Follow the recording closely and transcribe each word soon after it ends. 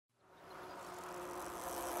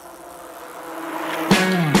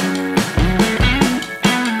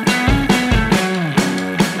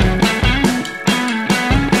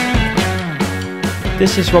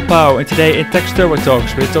This is Rob Pauw, and today in Tacx Turbo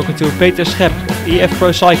Talks we're talking to Peter Schep of EF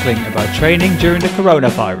Pro Cycling about training during the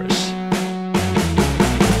coronavirus.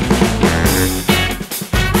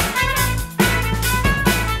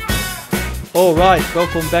 Alright,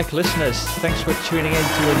 welcome back listeners. Thanks for tuning in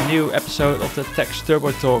to a new episode of the Tacx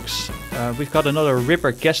Turbo Talks. We've got another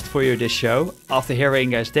ripper guest for you this show. After hearing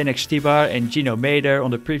Zdenek Stibar and Gino Meder on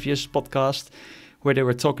the previous podcast, where they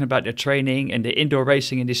were talking about their training and the indoor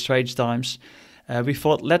racing in these strange times, we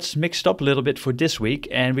thought let's mix it up a little bit for this week,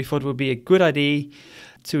 and we thought it would be a good idea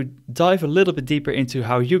to dive a little bit deeper into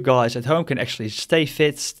how you guys at home can actually stay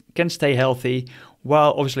fit, can stay healthy,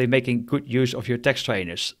 while obviously making good use of your Tacx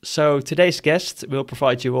trainers. So today's guest will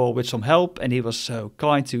provide you all with some help, and he was so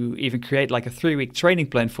kind to even create like a 3-week training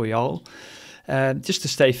plan for you all, just to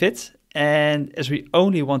stay fit. And as we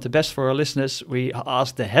only want the best for our listeners, we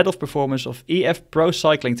asked the head of performance of EF Pro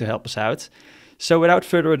Cycling to help us out. So without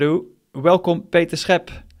further ado, welcome Peter Schep.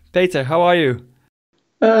 Peter, how are you?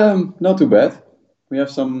 Not too bad. We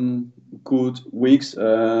have some good weeks,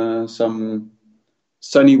 some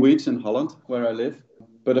sunny weeks in Holland, where I live.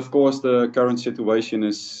 But of course, the current situation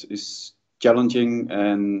is challenging,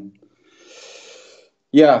 and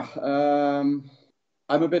I'm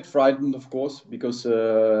a bit frightened, of course, because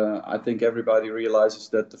I think everybody realizes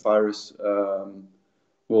that the virus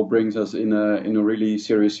will bring us in a really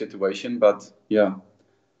serious situation. But yeah,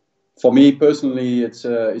 for me personally, it's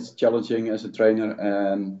challenging as a trainer,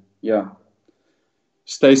 and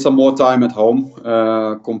stay some more time at home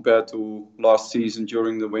compared to last season.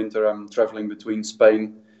 During the winter, I'm traveling between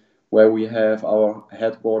Spain, where we have our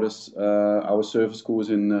headquarters, our service course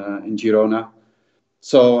in Girona.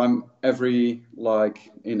 So I'm every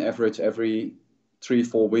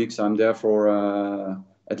 3-4 weeks, I'm there for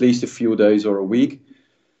at least a few days or a week.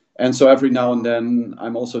 And so every now and then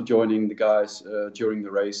I'm also joining the guys during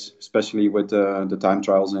the race, especially with the time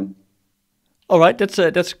trials in. All right,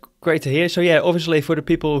 that's great to hear. So yeah, obviously for the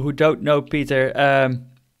people who don't know Peter,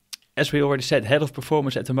 as we already said, head of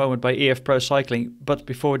performance at the moment by EF Pro Cycling, but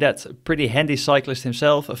before that, a pretty handy cyclist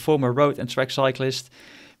himself, a former road and track cyclist.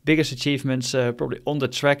 Biggest achievements probably on the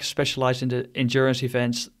track, specialized in the endurance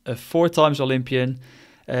events, 4 times Olympian,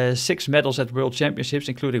 6 medals at World Championships,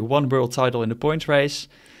 including 1 world title in the points race,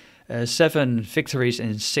 7 victories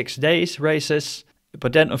in 6 days races.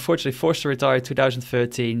 But then, unfortunately, forced to retire in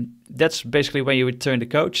 2013. That's basically when you turned the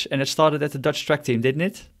coach, and it started at the Dutch track team, didn't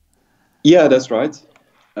it? Yeah, that's right.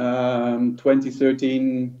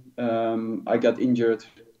 2013, I got injured,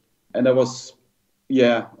 and I was,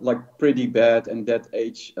 pretty bad. And that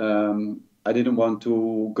age, I didn't want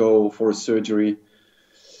to go for a surgery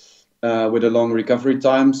with a long recovery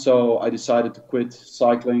time, so I decided to quit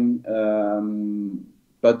cycling.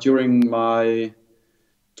 But during my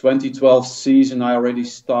 2012 season, I already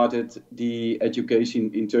started the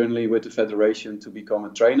education internally with the federation to become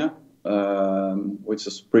a trainer, which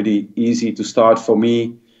was pretty easy to start for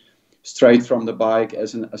me, straight from the bike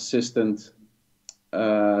as an assistant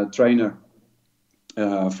trainer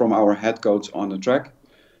from our head coach on the track,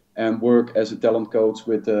 and work as a talent coach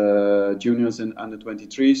with juniors and under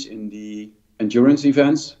 23s in the endurance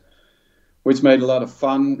events, which made a lot of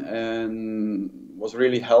fun and was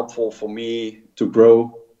really helpful for me to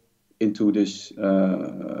grow into this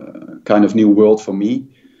kind of new world for me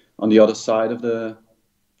on the other side of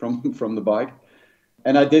from the bike.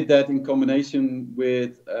 And I did that in combination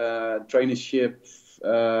with traineeship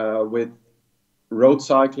with road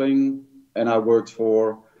cycling, and I worked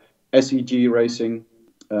for SEG Racing,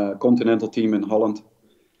 continental team in Holland.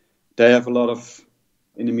 They have a lot of,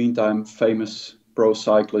 in the meantime, famous pro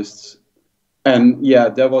cyclists. And yeah,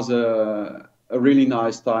 that was a really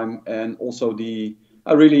nice time, and also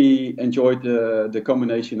I really enjoyed the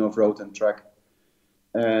combination of road and track.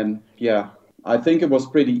 And yeah, I think it was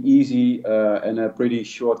pretty easy and a pretty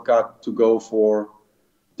shortcut to go for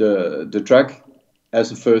the track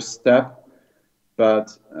as a first step.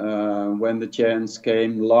 But when the chance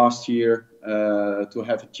came last year to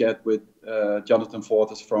have a chat with Jonathan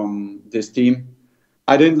Fortes from this team,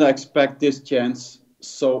 I didn't expect this chance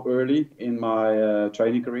so early in my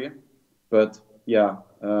training career. But yeah,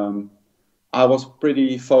 I was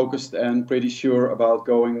pretty focused and pretty sure about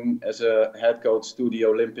going as a head coach to the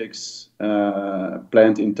Olympics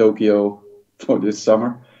planned in Tokyo for this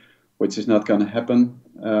summer, which is not going to happen.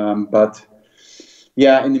 But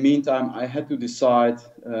yeah, in the meantime, I had to decide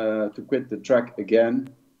to quit the track again.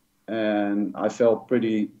 And I felt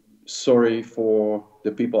pretty sorry for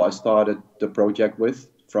the people I started the project with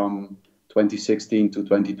from 2016 to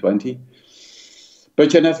 2020.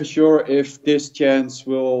 But you're never sure if this chance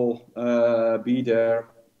will be there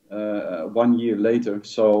 1 year later.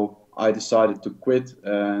 So I decided to quit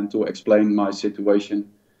and to explain my situation.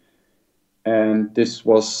 And this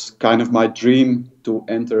was kind of my dream to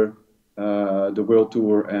enter the world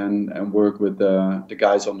tour and work with the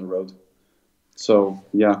guys on the road. So,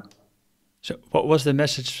 yeah. So what was the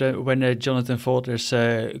message when Jonathan Walters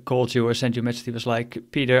called you or sent you a message? He was like,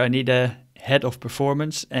 Peter, I need a head of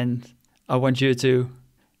performance and I want you to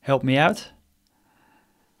help me out?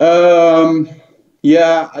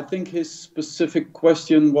 Yeah, I think his specific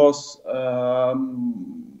question was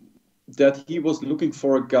that he was looking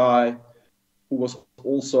for a guy who was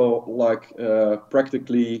also like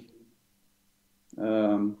practically,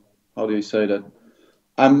 how do you say that?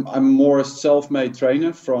 I'm more a self-made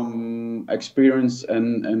trainer from experience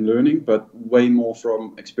and learning, but way more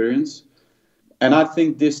from experience. And I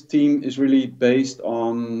think this team is really based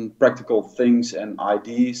on practical things and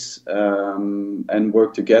ideas and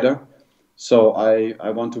work together. So I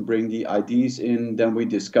want to bring the ideas in, then we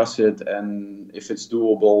discuss it, and if it's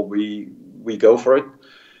doable, we go for it.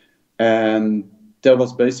 And that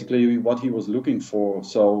was basically what he was looking for.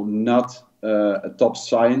 So not a top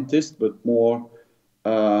scientist, but more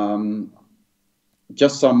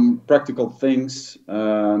just some practical things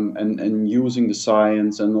and using the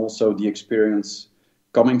science and also the experience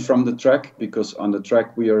coming from the track, because on the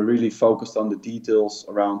track we are really focused on the details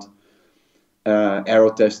around aero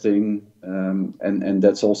testing, and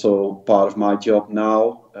that's also part of my job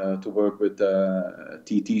now, to work with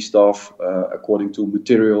TT stuff according to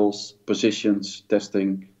materials, positions,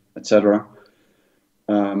 testing, etc.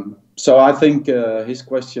 So I think his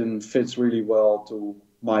question fits really well to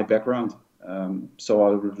my background. So I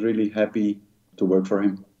was really happy to work for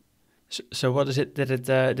him. So what is it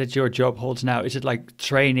that your job holds now? Is it like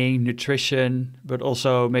training, nutrition, but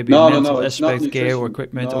also maybe No, mental it's not aspect, gear or nutrition.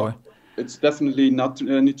 equipment? No, Or it's definitely not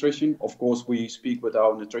nutrition. Of course, we speak with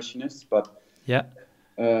our nutritionists, but yeah,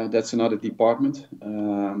 that's another department.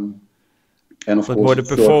 And of but course, more the it's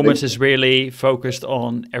short. performance is really focused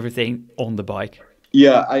on everything on the bike.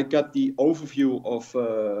 Yeah, I got the overview of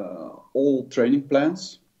all training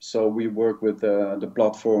plans. So we work with the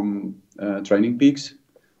platform Training Peaks,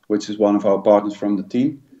 which is one of our partners from the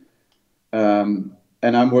team.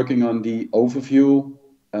 And I'm working on the overview.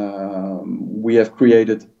 We have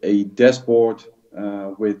created a dashboard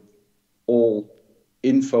with all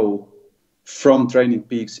info from Training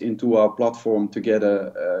Peaks into our platform to get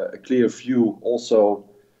a clear view, also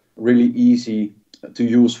really easy to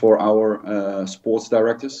use for our sports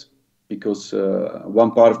directors, because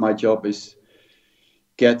one part of my job is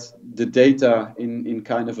get the data in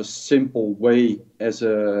kind of a simple way as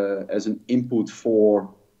an input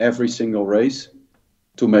for every single race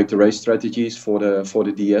to make the race strategies for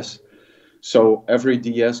the DS. So every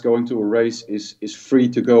DS going to a race is free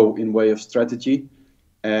to go in way of strategy,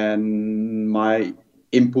 and my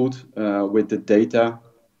input with the data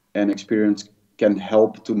and experience can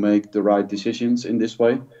help to make the right decisions in this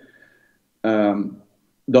way.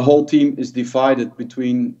 The whole team is divided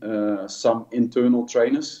between some internal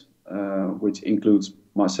trainers, which includes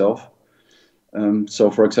myself. So,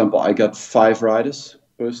 for example, I got 5 riders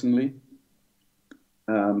personally.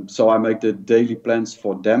 So I make the daily plans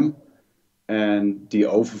for them, and the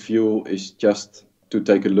overview is just to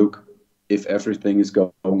take a look if everything is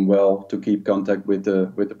going well, to keep contact with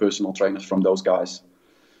the personal trainers from those guys,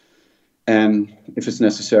 and if it's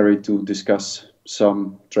necessary to discuss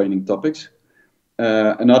some training topics.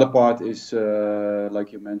 Another part is,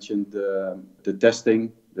 like you mentioned, the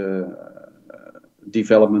testing, the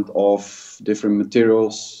development of different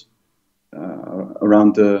materials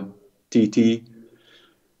around the TT,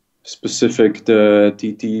 specific the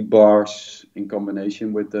TT bars in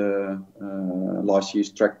combination with the last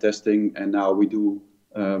year's track testing, and now we do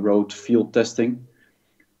road field testing,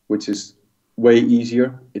 which is way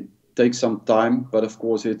easier. It takes some time, but of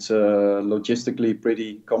course it's logistically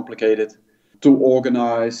pretty complicated to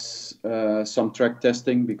organize some track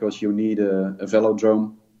testing, because you need a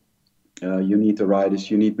velodrome, you need the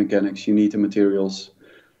riders, you need mechanics, you need the materials,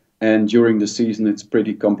 and during the season it's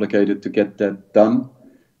pretty complicated to get that done.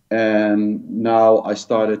 And now I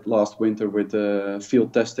started last winter with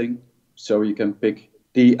field testing, so you can pick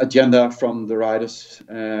the agenda from the riders,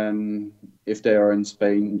 and if they are in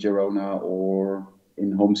Spain, Girona, or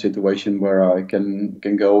in home situation where I can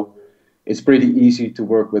go, it's pretty easy to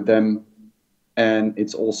work with them. And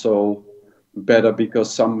it's also better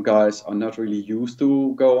because some guys are not really used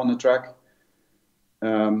to go on the track.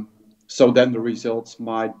 So then the results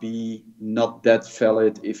might be not that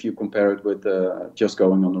valid if you compare it with just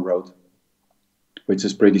going on the road, which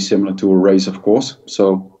is pretty similar to a race, of course.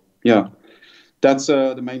 So yeah, that's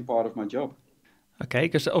the main part of my job. Okay,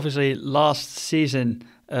 because obviously last season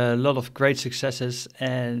a lot of great successes,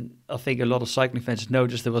 and I think a lot of cycling fans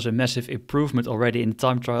noticed there was a massive improvement already in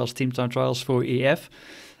time trials, team time trials for EF.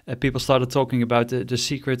 People started talking about the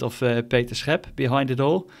secret of Peter Schep behind it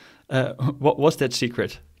all. What was that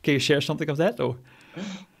secret? Can you share something of that? Or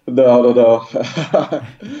No, no, no.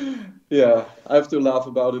 Yeah, I have to laugh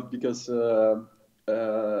about it because,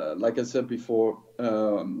 like I said before,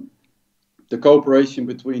 the cooperation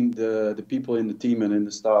between the people in the team and in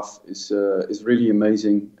the staff is really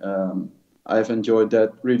amazing. I've enjoyed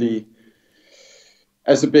that really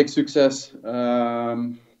as a big success,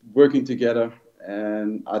 working together,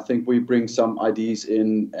 and I think we bring some ideas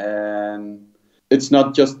in, and it's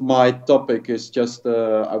not just my topic. It's just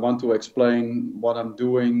I want to explain what I'm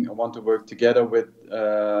doing. I want to work together with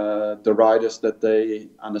the riders that they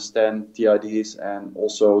understand the ideas and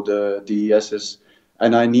also the DESs,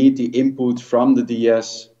 and I need the input from the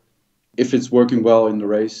DS if it's working well in the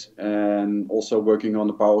race and also working on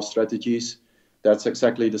the power strategies. That's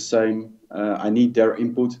exactly the same. I need their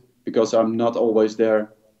input because I'm not always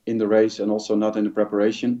there in the race and also not in the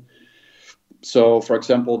preparation. So, for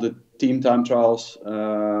example, the team time trials,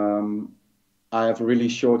 I have a really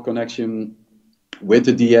short connection with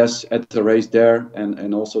the DS at the race there,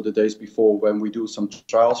 and also the days before when we do some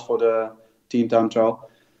trials for the team time trial.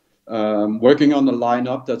 Working on the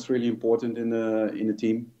lineup, that's really important in the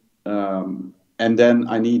team. And then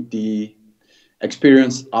I need the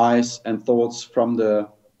experienced eyes and thoughts from the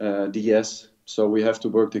DS. So we have to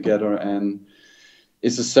work together, and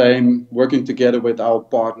it's the same working together with our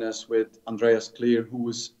partners, with Andreas Clear, who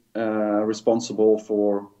is responsible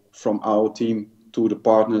for from our team to the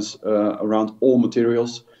partners around all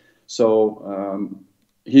materials. So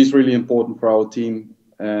he's really important for our team,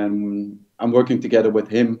 and I'm working together with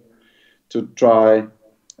him to try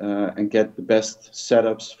and get the best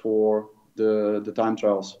setups for the time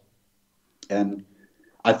trials. And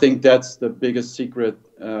I think that's the biggest secret,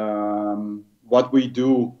 what we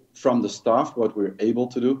do from the staff, what we're able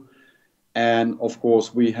to do. And of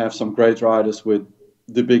course, we have some great riders with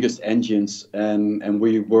the biggest engines, and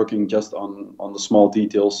we're working just on the small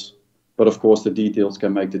details. But of course, the details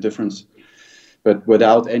can make the difference. But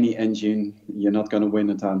without any engine, you're not going to win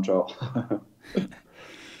a time trial.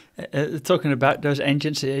 Talking about those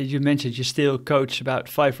engines, you mentioned you still coach about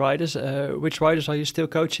 5 riders. Which riders are you still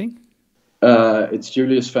coaching? It's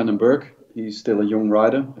Julius van den Berg. He's still a young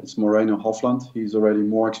rider. It's Moreno Hofland. He's already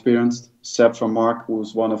more experienced. Seb van Mark,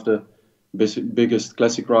 who's one of the biggest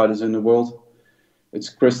classic riders in the world. It's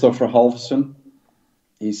Christopher Halverson.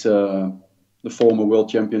 He's the former world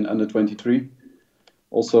champion under 23.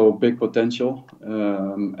 Also big potential.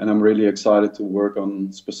 And I'm really excited to work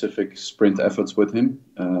on specific sprint efforts with him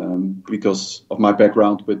because of my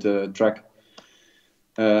background with the track.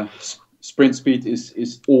 Sprint speed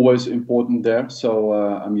is always important there, so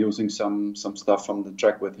I'm using some stuff from the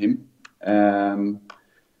track with him.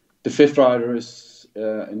 The 5th rider is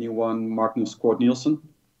a new one, Magnus Kort Nielsen,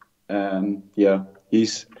 and yeah,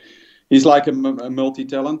 he's like a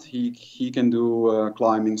multi-talent. He can do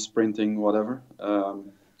climbing, sprinting, whatever.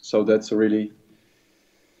 So that's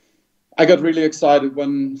I got really excited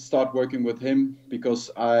when I started working with him because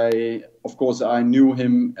of course, I knew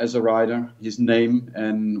him as a rider, his name,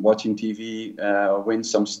 and watching TV, win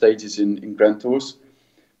some stages in Grand Tours.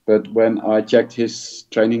 But when I checked his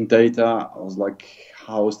training data, I was like,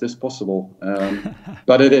 how is this possible?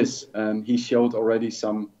 But it is, and he showed already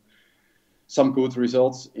some good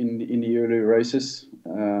results in the early races.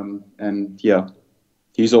 And yeah,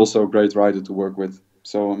 he's also a great rider to work with.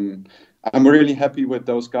 So I'm really happy with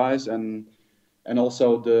those guys, and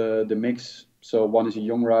also the mix. So one is a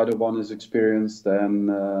young rider, one is experienced,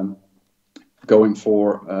 and going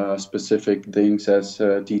for specific things as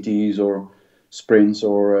TTs or sprints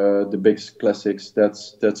or the big classics.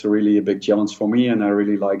 That's really a big challenge for me, and I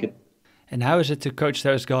really like it. And how is it to coach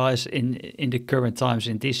those guys in the current times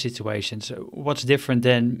in these situations? What's different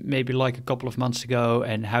than maybe like a couple of months ago,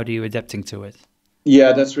 and how do you adapting to it?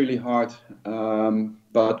 Yeah, that's really hard.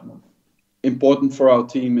 But important for our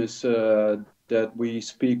team is that we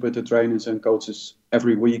speak with the trainers and coaches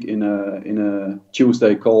every week in a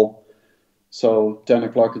Tuesday call. So 10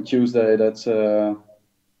 o'clock on Tuesday, that's a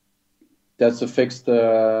fixed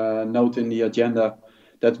note in the agenda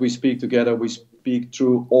that we speak together. We speak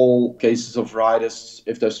through all cases of riders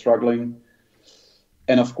if they're struggling.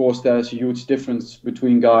 And of course, there's a huge difference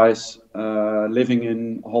between guys living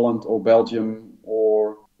in Holland or Belgium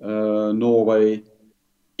or Norway.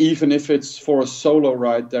 Even if it's for a solo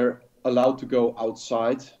ride, they're allowed to go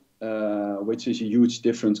outside, which is a huge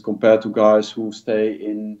difference compared to guys who stay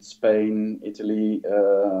in Spain, Italy,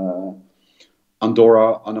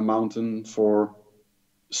 Andorra on a mountain for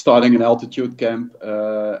starting an altitude camp,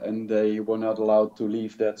 and they were not allowed to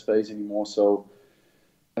leave that space anymore. So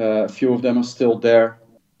a few of them are still there,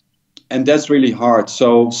 and that's really hard.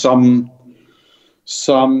 So some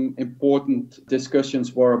important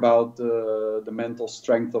discussions were about the mental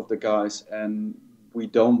strength of the guys, and we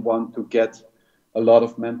don't want to get a lot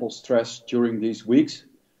of mental stress during these weeks.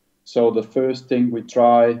 So the first thing we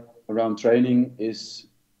try around training is,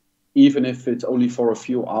 even if it's only for a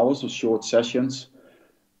few hours or short sessions,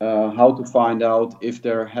 how to find out if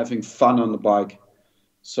they're having fun on the bike.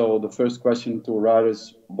 So the first question to a rider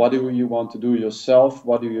is, what do you want to do yourself?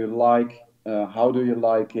 What do you like? How do you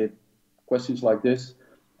like it? Questions like this.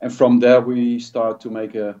 And from there, we start to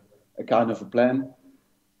make a kind of a plan.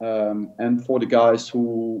 And for the guys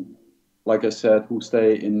who, like I said, who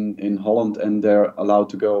stay in Holland and they're allowed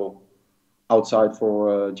to go outside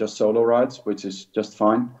for just solo rides, which is just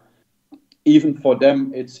fine. Even for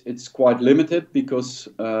them, it's quite limited because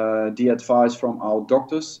the advice from our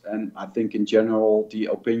doctors, and I think in general the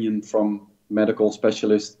opinion from medical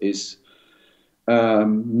specialists, is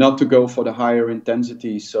not to go for the higher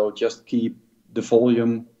intensity. So just keep the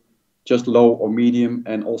volume just low or medium,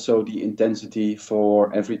 and also the intensity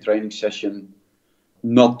for every training session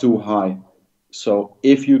not too high. So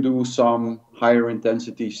if you do some higher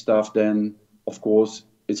intensity stuff, then of course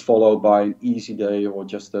it's followed by an easy day or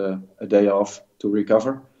just a day off to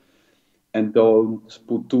recover. And don't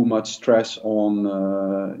put too much stress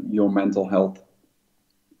on your mental health.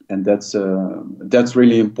 And that's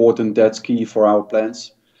really important. That's key for our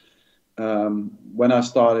plans. When I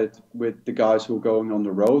started with the guys who are going on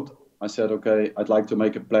the road, I said, okay, I'd like to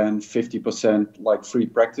make a plan 50% like free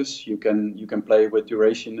practice. You can play with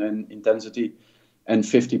duration and intensity, and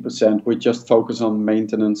 50% we just focus on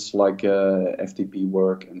maintenance, like FTP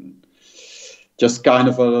work and just kind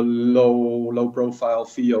of a low profile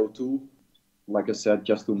VO2. Like I said,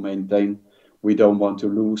 just to maintain. We don't want to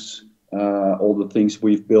lose all the things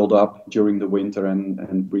we've built up during the winter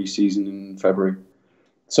and pre-season in February.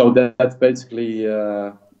 So that's basically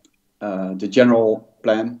the general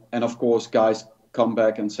plan. And of course, guys come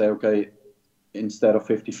back and say, okay, instead of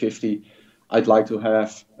 50-50, I'd like to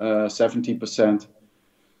have 70%,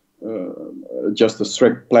 just a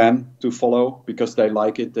strict plan to follow because they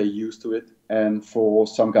like it, they're used to it. And for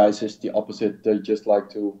some guys, it's the opposite. They just like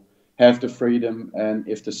to have the freedom. And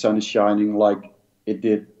if the sun is shining like it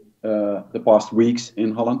did the past weeks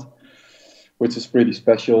in Holland, which is pretty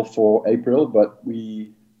special for April, but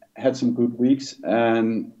we had some good weeks.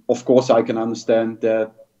 And of course, I can understand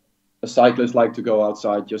that a cyclist like to go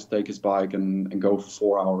outside, just take his bike and go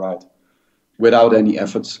for a 4-hour ride without any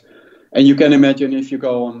efforts. And you can imagine if you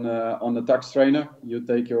go on the Tacx trainer, you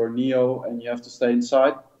take your Neo and you have to stay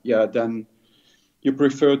inside. Yeah, then you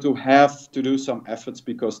prefer to have to do some efforts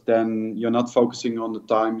because then you're not focusing on the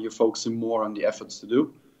time, you're focusing more on the efforts to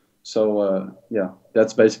do. So yeah,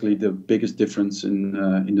 that's basically the biggest difference in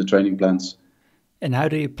the training plans. And how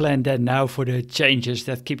do you plan that now for the changes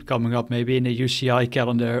that keep coming up, maybe in the UCI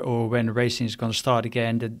calendar, or when racing is going to start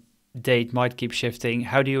again, the date might keep shifting?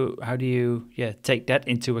 How do you take that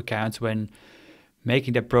into account when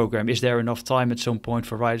making that program? Is there enough time at some point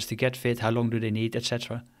for riders to get fit? How long do they need,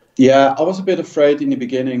 etc.? Yeah, I was a bit afraid in the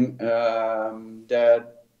beginning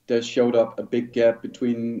that there showed up a big gap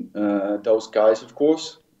between those guys, of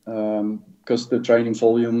course, because the training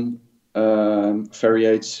volume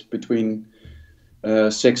varies between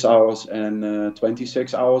 6 hours and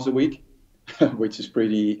 26 hours a week, which is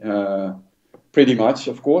pretty much,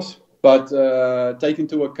 of course. But take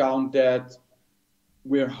into account that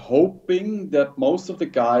we're hoping that most of the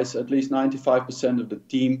guys, at least 95% of the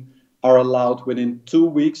team, are allowed within 2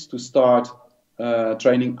 weeks to start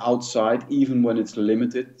training outside, even when it's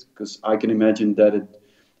limited. Because I can imagine that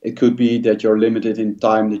it could be that you're limited in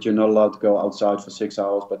time, that you're not allowed to go outside for 6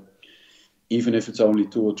 hours. But even if it's only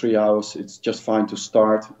 2 or 3 hours, it's just fine to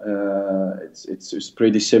start. It's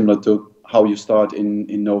pretty similar to how you start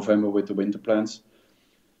in November with the winter plans.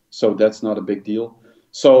 So that's not a big deal.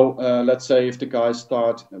 So let's say if the guys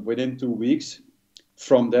start within 2 weeks,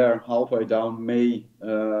 from there halfway down May,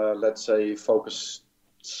 let's say focus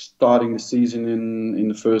starting the season in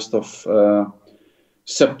the 1st of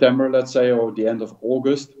September, let's say, or the end of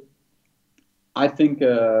August. I think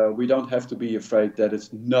we don't have to be afraid that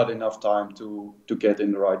it's not enough time to get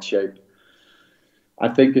in the right shape. I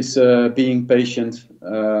think it's being patient,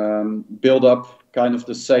 build up kind of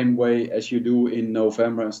the same way as you do in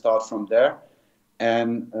November and start from there.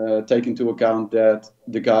 And take into account that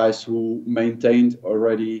the guys who maintained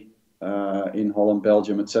already in Holland,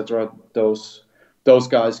 Belgium, etc., those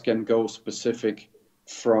guys can go specific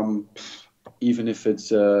from even if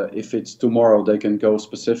it's tomorrow, they can go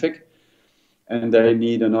specific, and they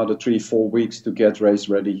need another 3-4 weeks to get race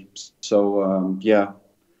ready. So yeah,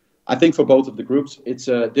 I think for both of the groups, it's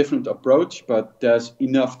a different approach, but there's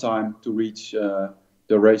enough time to reach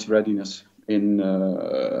the race readiness in,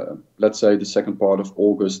 let's say, the second part of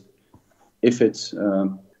August, if it's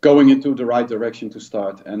going into the right direction to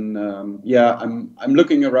start. And yeah, I'm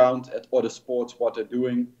looking around at other sports, what they're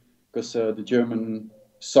doing, because the German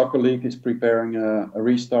Soccer League is preparing a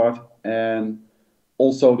restart, and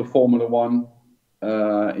also the Formula One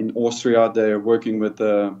in Austria, they're working with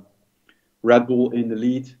Red Bull in the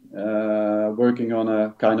lead, working on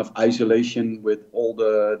a kind of isolation with all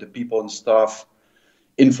the people and staff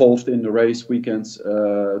involved in the race weekends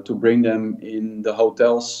to bring them in the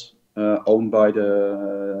hotels owned by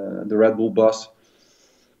the Red Bull bus,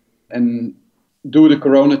 and do the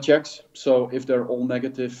corona checks. So if they're all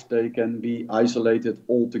negative, they can be isolated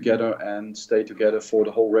all together and stay together for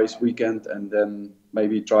the whole race weekend, and then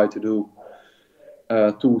maybe try to do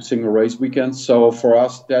 2 single race weekends. So for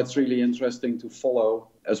us, that's really interesting to follow,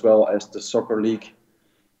 as well as the soccer league.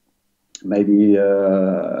 Maybe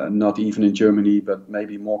not even in Germany, but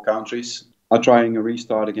maybe more countries are trying a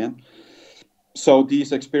restart again. So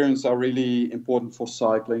these experiences are really important for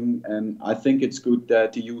cycling, and I think it's good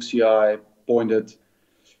that the UCI pointed,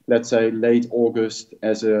 let's say, late August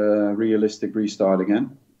as a realistic restart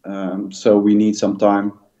again. So we need some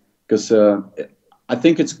time, because I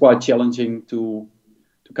think it's quite challenging to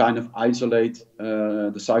kind of isolate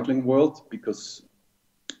the cycling world, because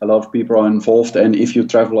a lot of people are involved, and if you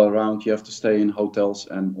travel around, you have to stay in hotels,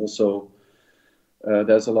 and also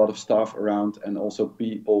there's a lot of staff around, and also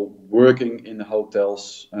people working in the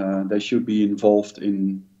hotels. They should be involved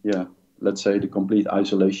in, yeah, let's say, the complete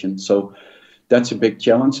isolation. So that's a big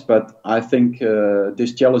challenge, but I think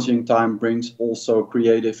this challenging time brings also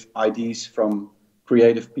creative ideas from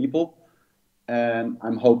creative people, and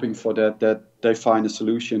I'm hoping for that they find a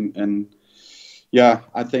solution. And yeah,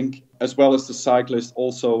 I think as well as the cyclists,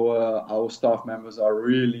 also our staff members are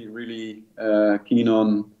really keen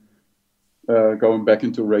on going back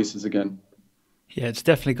into races again. Yeah, it's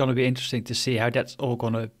definitely going to be interesting to see how that's all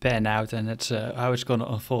going to pan out, and it's how it's going to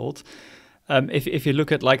unfold. If you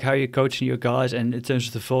look at like how you're coaching your guys, and in terms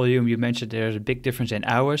of the volume, you mentioned there's a big difference in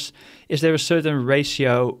hours. Is there a certain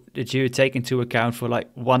ratio that you take into account for, like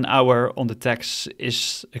 1 hour on the Tacx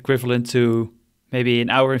is equivalent to maybe an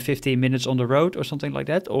hour and 15 minutes on the road or something like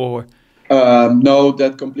that? Or no,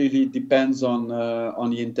 that completely depends on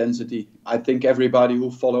the intensity. I think everybody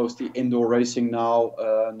who follows the indoor racing now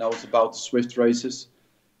knows about the Swift races,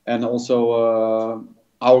 and also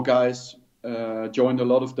our guys joined a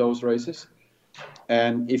lot of those races.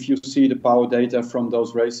 And if you see the power data from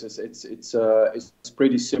those races, it's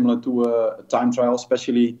pretty similar to a time trial,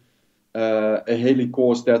 especially a Haley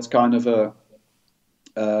course. That's kind of a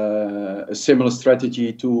similar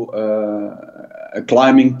strategy to a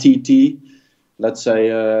climbing TT. Let's say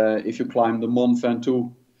if you climb the Mont Ventoux,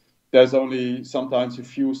 there's only sometimes a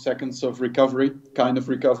few seconds of recovery,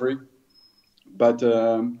 but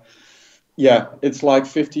yeah, it's like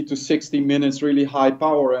 50 to 60 minutes, really high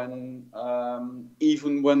power. And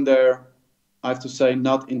even when they're, I have to say,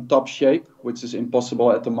 not in top shape, which is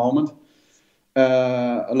impossible at the moment,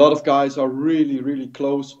 a lot of guys are really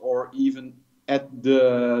close, or even at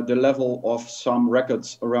the level of some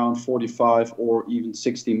records around 45 or even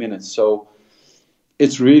 60 minutes. So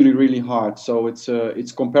it's really hard. So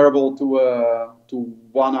it's comparable to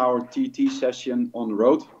 1 hour TT session on the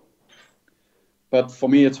road. But for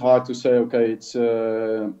me, it's hard to say, okay,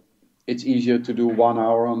 it's easier to do 1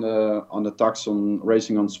 hour on the Tacx on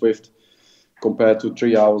racing on Swift compared to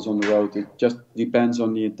 3 hours on the road. It just depends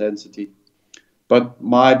on the intensity. But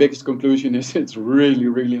my biggest conclusion is it's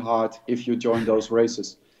really hard if you join those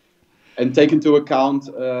races. And take into account,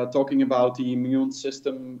 talking about the immune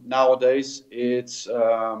system nowadays, it's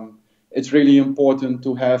really important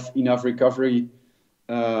to have enough recovery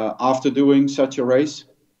after doing such a race.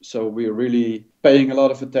 So we're really paying a lot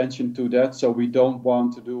of attention to that. So we don't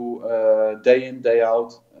want to do day in, day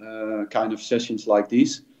out kind of sessions like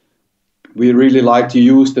these. We really like to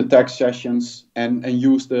use the Tacx sessions and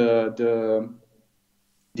use the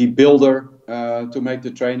builder to make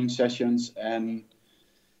the training sessions and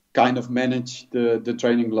kind of manage the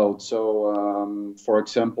training load. So, for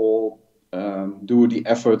example, do the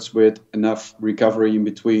efforts with enough recovery in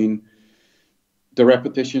between. The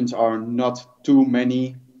repetitions are not too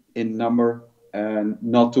many in number and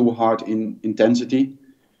not too hard in intensity.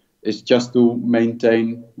 It's just to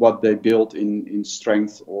maintain what they built in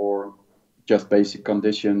strength or just basic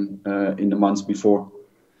condition in the months before.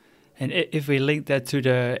 And if we link that to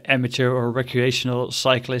the amateur or recreational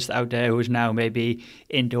cyclist out there who's now maybe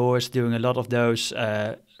indoors doing a lot of those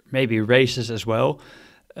maybe races as well,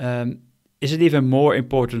 is it even more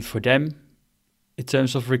important for them in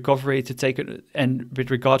terms of recovery to take it? And with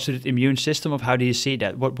regards to the immune system, of how do you see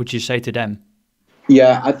that? What would you say to them?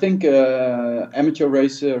 Yeah, I think amateur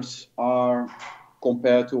racers are,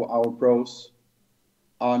 compared to our pros,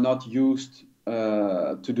 are not used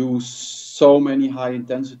to do so many high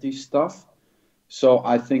intensity stuff. So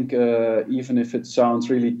I think even if it sounds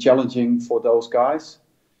really challenging for those guys,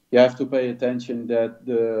 you have to pay attention that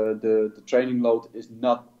the training load is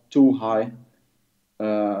not too high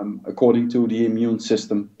according to the immune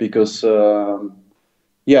system, because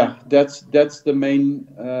yeah, that's the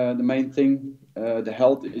main thing. The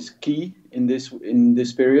health is key in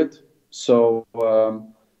this period. So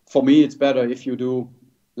for me, it's better if you do,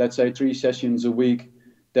 let's say, 3 sessions a week.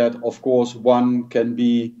 That of course one can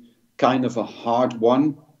be kind of a hard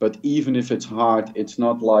one, but even if it's hard, it's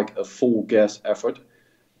not like a full gas effort.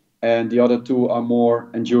 And the other 2 are more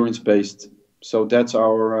endurance based. So that's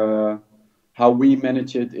our how we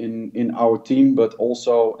manage it in our team, but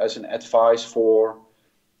also as an advice for,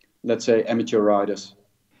 let's say, amateur riders.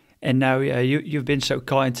 And now you've been so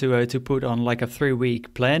kind to put on like a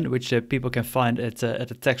 3-week plan, which people can find at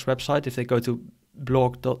the Tacx website if they go to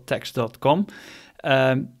blog.tacx.com.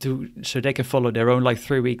 So they can follow their own like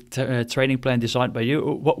 3-week training plan designed by you.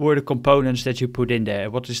 What were the components that you put in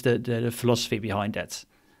there? What is the philosophy behind that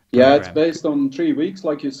program? Yeah, it's based on 3 weeks,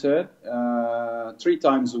 like you said, 3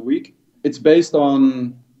 times a week. It's based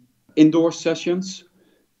on indoor sessions,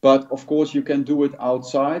 but of course you can do it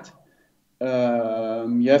outside.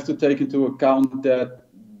 You have to take into account that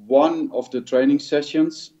one of the training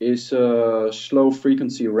sessions is slow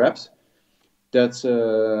frequency reps. That's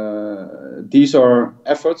these are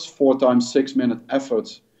efforts, 4 times 6 minute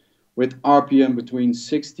efforts with RPM between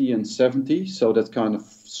 60 and 70. So that's kind of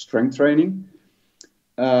strength training.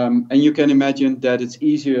 And you can imagine that it's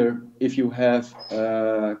easier if you have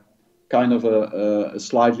kind of a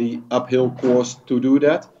slightly uphill course to do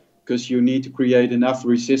that, because you need to create enough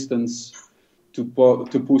resistance to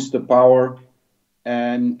push the power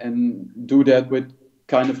and do that with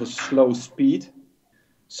kind of a slow speed.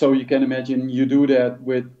 So you can imagine you do that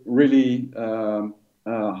with really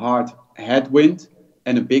hard headwind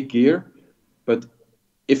and a big gear. But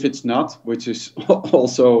if it's not, which is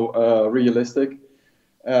also realistic,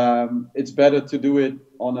 it's better to do it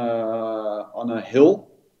on a hill.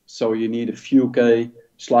 So you need a few K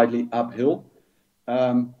slightly uphill.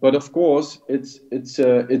 But of course,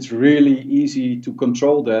 it's really easy to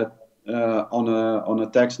control that on a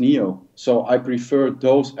Tacx Neo. So I prefer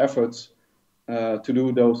those efforts to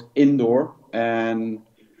do those indoor, and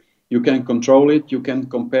you can control it, you can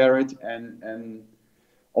compare it, and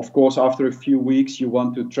of course after a few weeks you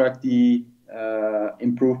want to track the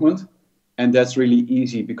improvement, and that's really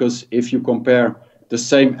easy, because if you compare the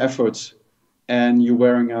same efforts and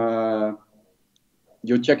you're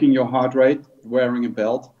checking your heart rate wearing a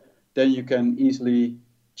belt, then you can easily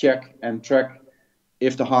check and track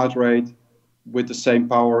if the heart rate with the same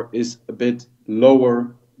power is a bit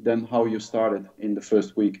lower than how you started in the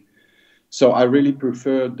first week. So I really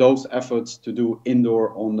prefer those efforts to do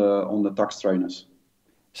indoor on the Tacx trainers.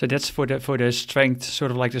 So that's for the strength, sort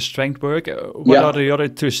of like the strength work. What are the other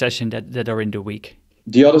 2 sessions that are in the week?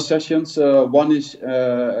 The other sessions, one is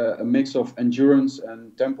a mix of endurance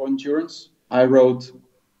and tempo endurance. I wrote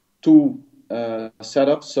 2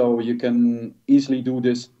 setups, so you can easily do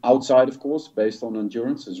this outside, of course, based on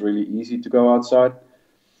endurance. It's really easy to go outside.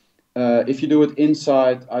 If you do it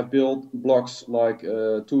inside, I built blocks like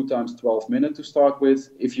 2 times 12 minutes to start with.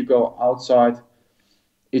 If you go outside,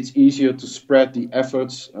 it's easier to spread the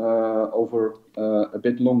efforts over a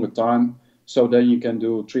bit longer time. So then you can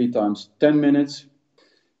do 3 times 10 minutes.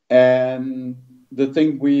 And the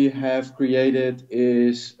thing we have created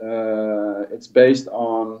is it's based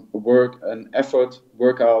on an effort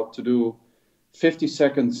workout to do 50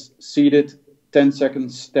 seconds seated, 10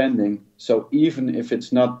 seconds standing. So even if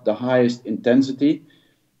it's not the highest intensity,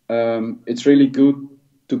 it's really good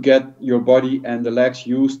to get your body and the legs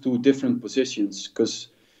used to different positions. Because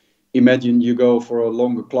imagine you go for a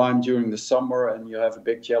longer climb during the summer and you have a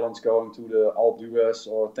big challenge going to the Alpe d'Huez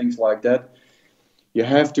or things like that. You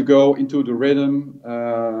have to go into the rhythm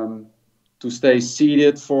to stay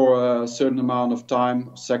seated for a certain amount of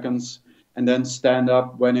time, seconds, and then stand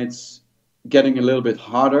up when it's getting a little bit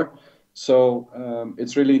harder. So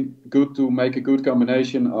it's really good to make a good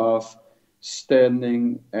combination of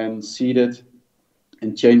standing and seated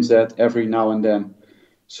and change that every now and then.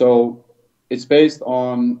 So it's based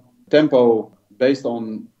on tempo, based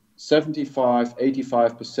on 75,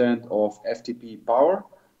 85% of FTP power.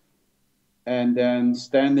 And then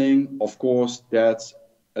standing, of course, that's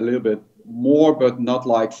a little bit more, but not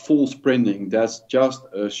like full sprinting. That's just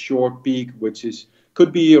a short peak, which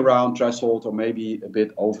could be around threshold or maybe a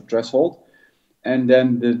bit over threshold. And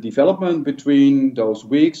then the development between those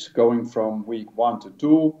weeks, going from week 1 to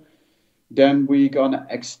 2, then we're gonna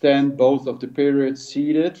extend both of the periods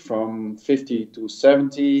seated from 50 to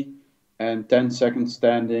 70 and 10 seconds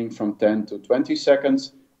standing from 10 to 20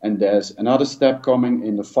 seconds. And there's another step coming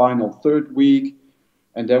in the final third week.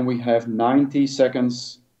 And then we have 90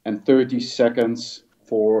 seconds and 30 seconds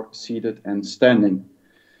for seated and standing.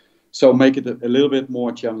 So make it a little bit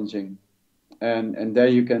more challenging. And there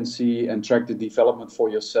you can see and track the development for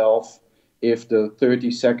yourself if the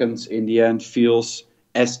 30 seconds in the end feels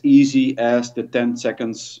as easy as the 10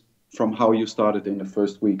 seconds from how you started in the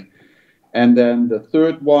first week. And then the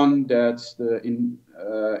third one, that's the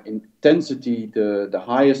intensity, the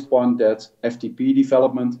highest one, that's FTP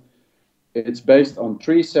development. It's based on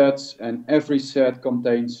 3 sets, and every set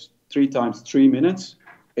contains 3 times 3 minutes.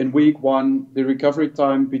 In week 1, the recovery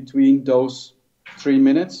time between those 3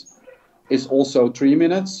 minutes is also 3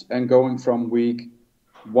 minutes, and going from week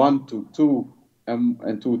 1 to 2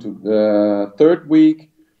 and 2 to the third week,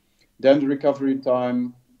 then the recovery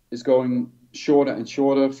time is going shorter and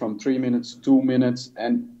shorter from 3 minutes, 2 minutes,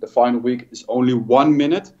 and the final week is only 1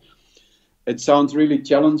 minute. It sounds really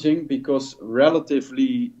challenging because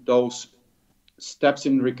relatively those steps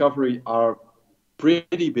in recovery are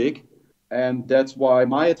pretty big, and that's why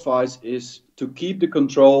my advice is to keep the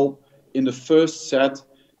control in the first set,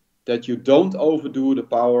 that you don't overdo the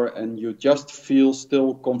power and you just feel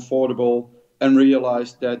still comfortable and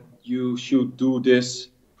realize that you should do this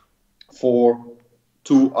for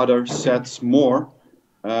 2 other sets more.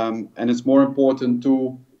 And it's more important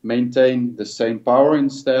to maintain the same power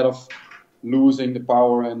instead of losing the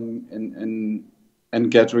power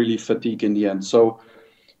and get really fatigued in the end. So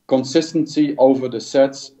consistency over the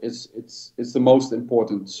sets is the most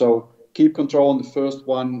important. So keep control on the first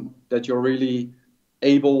one, that you're really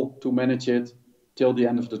able to manage it till the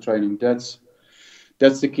end of the training. That's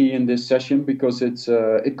the key in this session, because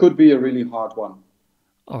it could be a really hard one.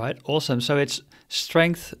 All right, awesome. So it's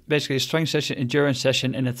strength, basically a strength session, endurance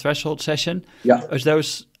session, and a threshold session. Yeah.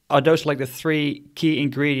 Are those like the 3 key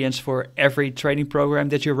ingredients for every training program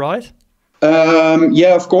that you write?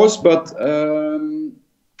 Yeah, of course, but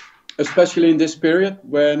especially in this period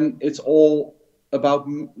when it's all about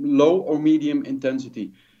low or medium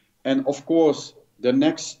intensity. And of course, the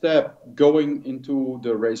next step going into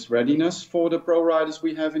the race readiness for the pro riders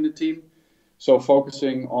we have in the team. So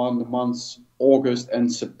focusing on the months August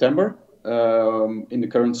and September in the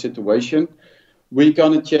current situation. We're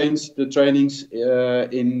gonna change the trainings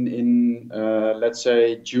in let's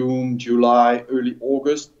say June, July, early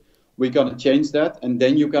August. We're gonna change that, and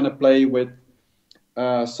then you're gonna play with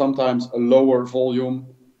sometimes a lower volume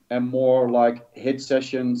and more like hit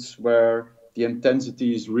sessions where the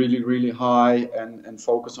intensity is really, really high, and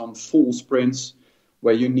focus on full sprints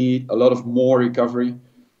where you need a lot of more recovery.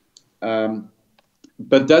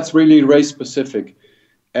 But that's really race specific.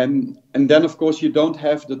 And then, of course, you don't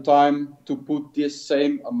have the time to put this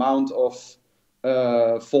same amount of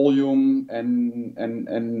volume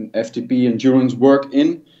and FTP endurance work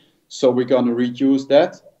in. So we're going to reduce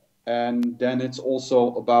that. And then it's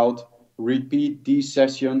also about repeat these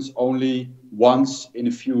sessions only once in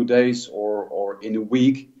a few days or in a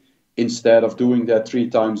week, instead of doing that 3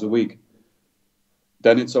 times a week.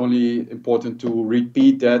 Then it's only important to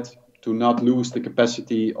repeat that, to not lose the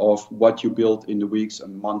capacity of what you built in the weeks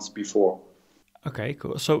and months before. Okay,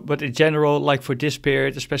 cool. So, but in general, like for this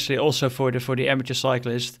period, especially also for the amateur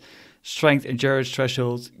cyclist, strength, endurance,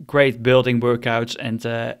 threshold, great building workouts, and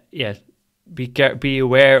be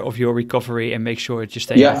aware of your recovery and make sure that you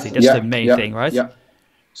stay healthy. That's the main thing, right? Yeah.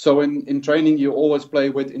 So in training, you always play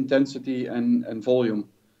with intensity and volume.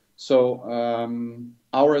 So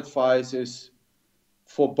our advice is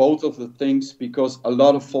for both of the things, because a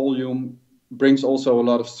lot of volume brings also a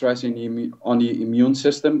lot of stress on the immune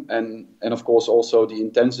system, and of course also the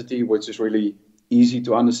intensity, which is really easy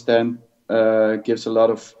to understand, gives a lot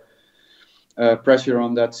of pressure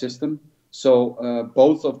on that system. So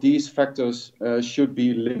both of these factors should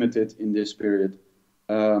be limited in this period.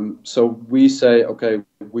 So we say, okay,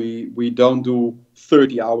 we don't do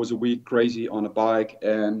 30 hours a week crazy on a bike,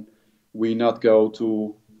 and we not go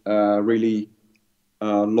to really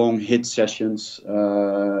long hit sessions,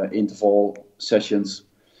 interval sessions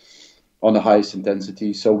on the highest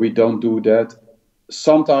intensity. So we don't do that.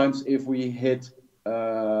 Sometimes if we hit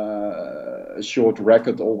a short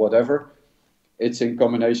record or whatever, it's in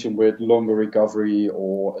combination with longer recovery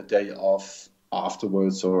or a day off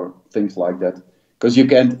afterwards or things like that. Because you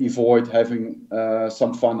can't avoid having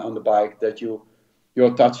some fun on the bike that you're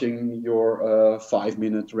touching your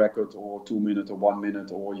 5-minute record or 2 minute or 1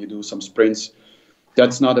 minute, or you do some sprints.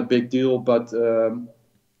 That's not a big deal, but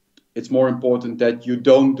it's more important that you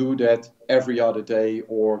don't do that every other day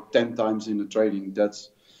or 10 times in the training.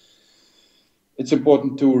 It's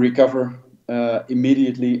important to recover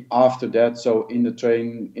immediately after that. So in the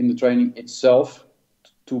training itself,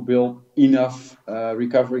 to build enough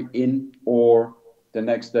recovery in, or the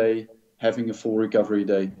next day having a full recovery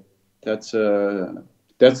day. That's to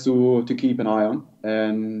keep an eye on,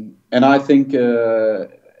 and I think the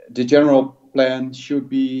general plan should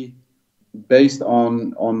be based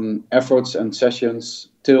on efforts and sessions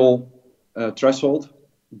till threshold.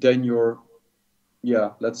 Then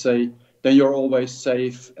let's say then you're always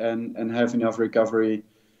safe and have enough recovery,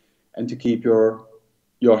 and to keep your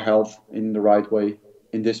health in the right way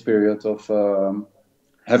in this period of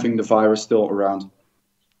having the virus still around.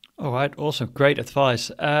 All right, awesome, great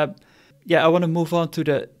advice. I want to move on to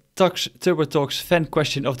the Tacx Turbo Talks fan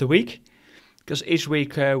question of the week, because each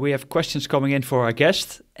week we have questions coming in for our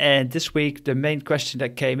guest, and this week the main question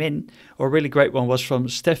that came in, or a really great one, was from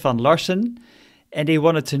Stefan Larsen, and he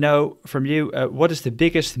wanted to know from you, what is the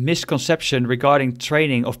biggest misconception regarding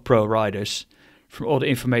training of pro riders from all the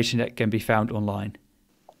information that can be found online?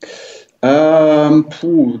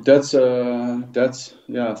 That's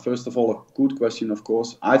first of all a good question, of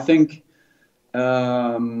course. I think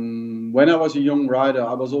when I was a young rider,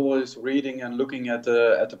 I was always reading and looking at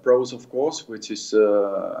the pros, of course, which is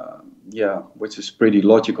pretty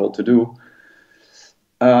logical to do.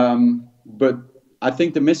 But I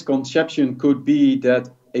think the misconception could be that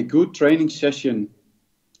a good training session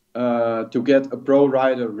to get a pro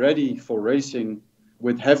rider ready for racing,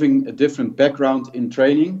 with having a different background in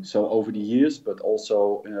training, so over the years, but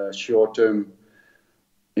also short term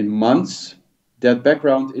in months, that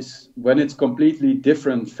background is when it's completely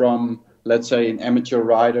different from, let's say, an amateur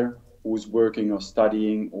rider who's working or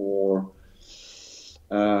studying, or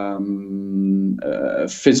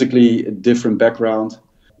physically a different background,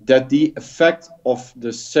 that the effect of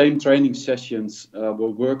the same training sessions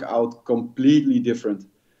will work out completely different.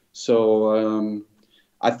 So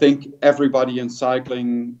I think everybody in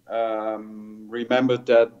cycling remembered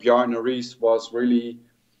that Bjarne Riis was really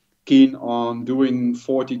keen on doing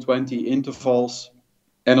 40-20 intervals.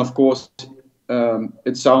 And of course,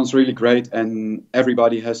 it sounds really great, and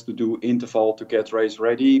everybody has to do interval to get race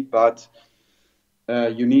ready. But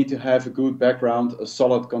you need to have a good background, a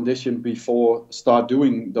solid condition before start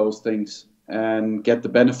doing those things and get the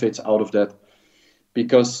benefits out of that.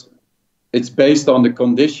 Because it's based on the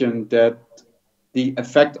condition that the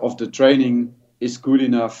effect of the training is good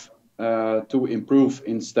enough to improve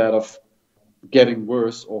instead of getting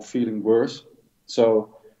worse or feeling worse.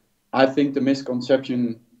 So I think the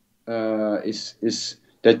misconception is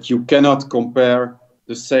that you cannot compare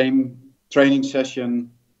the same training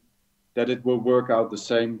session, that it will work out the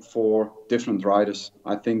same for different riders.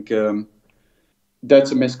 I think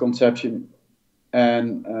that's a misconception.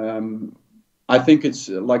 And I think it's,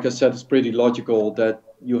 like I said, it's pretty logical that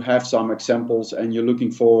you have some examples and you're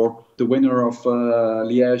looking for the winner of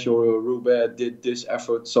Liège or Roubaix did this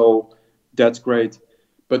effort, so that's great.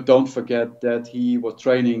 But don't forget that he was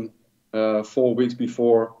training 4 weeks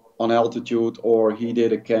before on altitude, or he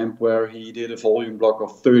did a camp where he did a volume block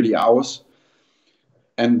of 30 hours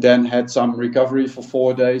and then had some recovery for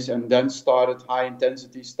 4 days and then started high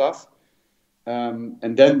intensity stuff.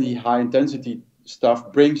 And then the high intensity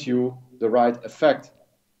stuff brings you the right effect.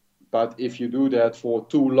 But if you do that for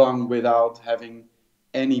too long without having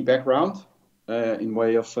any background in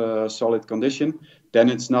way of solid condition, then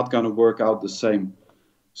it's not going to work out the same.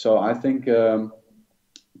 So I think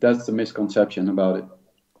that's the misconception about it.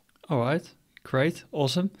 All right, great,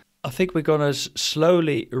 awesome. I think we're going to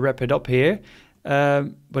slowly wrap it up here,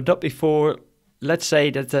 but not before, let's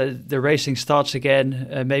say that the racing starts again,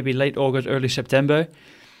 maybe late August, early September.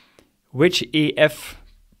 Which EF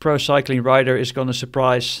pro cycling rider is going to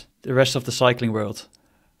surprise the rest of the cycling world?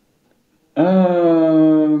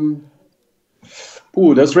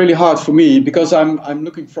 That's really hard for me, because I'm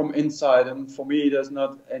looking from inside, and for me there's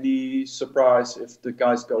not any surprise if the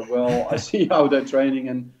guys go well. I see how they're training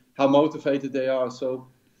and how motivated they are. So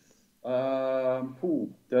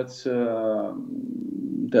that's a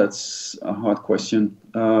hard question.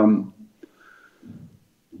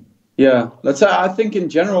 Let's say, I think in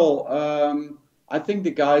general, I think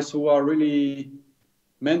the guys who are really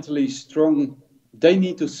mentally strong, they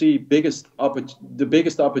need to see the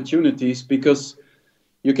biggest opportunities, because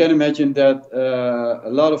you can imagine that a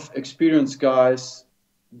lot of experienced guys,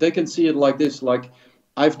 they can see it like this. Like,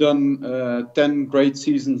 I've done 10 great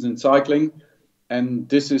seasons in cycling, and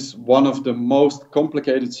this is one of the most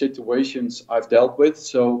complicated situations I've dealt with.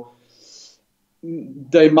 So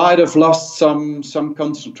they might have lost some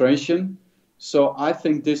concentration. So I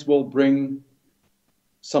think this will bring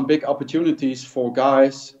some big opportunities for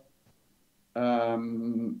guys.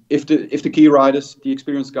 If the key riders, the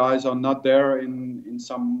experienced guys, are not there in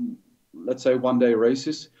some, let's say, one-day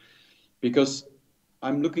races, because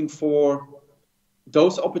I'm looking for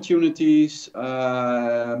those opportunities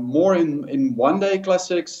more in one-day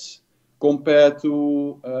classics compared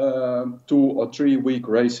to 2 or 3 week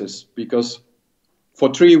races, because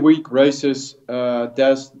for 3 week races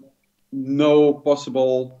there's no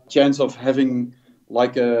possible chance of having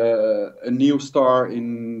like a new star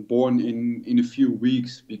born in a few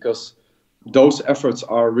weeks, because those efforts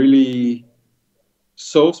are really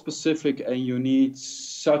so specific, and you need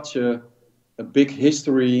such a big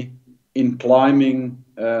history in climbing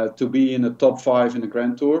to be in the top 5 in the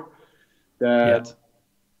Grand Tour, that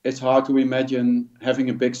it's hard to imagine having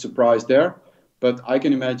a big surprise there. But I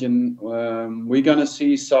can imagine we're gonna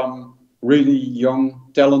see some really young,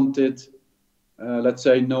 talented, let's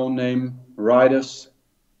say no-name riders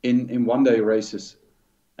in one-day races.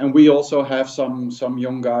 And we also have some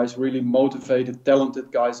young guys, really motivated,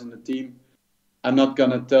 talented guys in the team. I'm not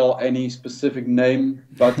gonna tell any specific name,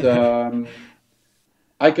 but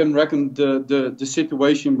I can reckon the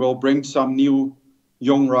situation will bring some new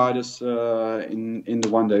young riders in the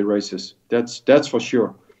one-day races. That's for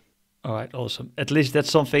sure. All right, awesome. At least that's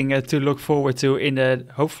something to look forward to in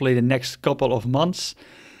hopefully the next couple of months.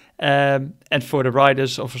 And for the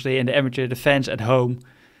riders, obviously, and the amateur, the fans at home,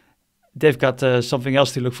 they've got something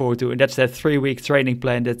else to look forward to, and that's that 3-week training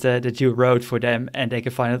plan that you wrote for them, and they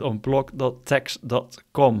can find it on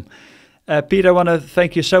blog.tacx.com. Peter, I want to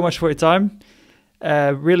thank you so much for your time.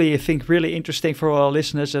 Really interesting for our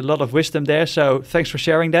listeners, a lot of wisdom there, so thanks for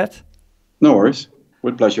sharing that. No worries,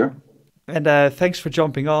 with pleasure. And thanks for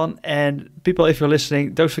jumping on. And people, if you're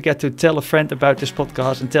listening, don't forget to tell a friend about this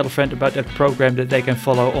podcast and tell a friend about that program that they can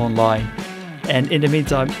follow online. And in the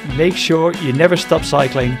meantime, make sure you never stop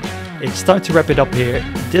cycling. It's time to wrap it up here.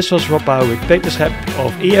 This was Rob Bauer with Peter Schep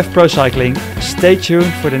of EF Pro Cycling. Stay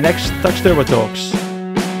tuned for the next Tacx Turbo Talks.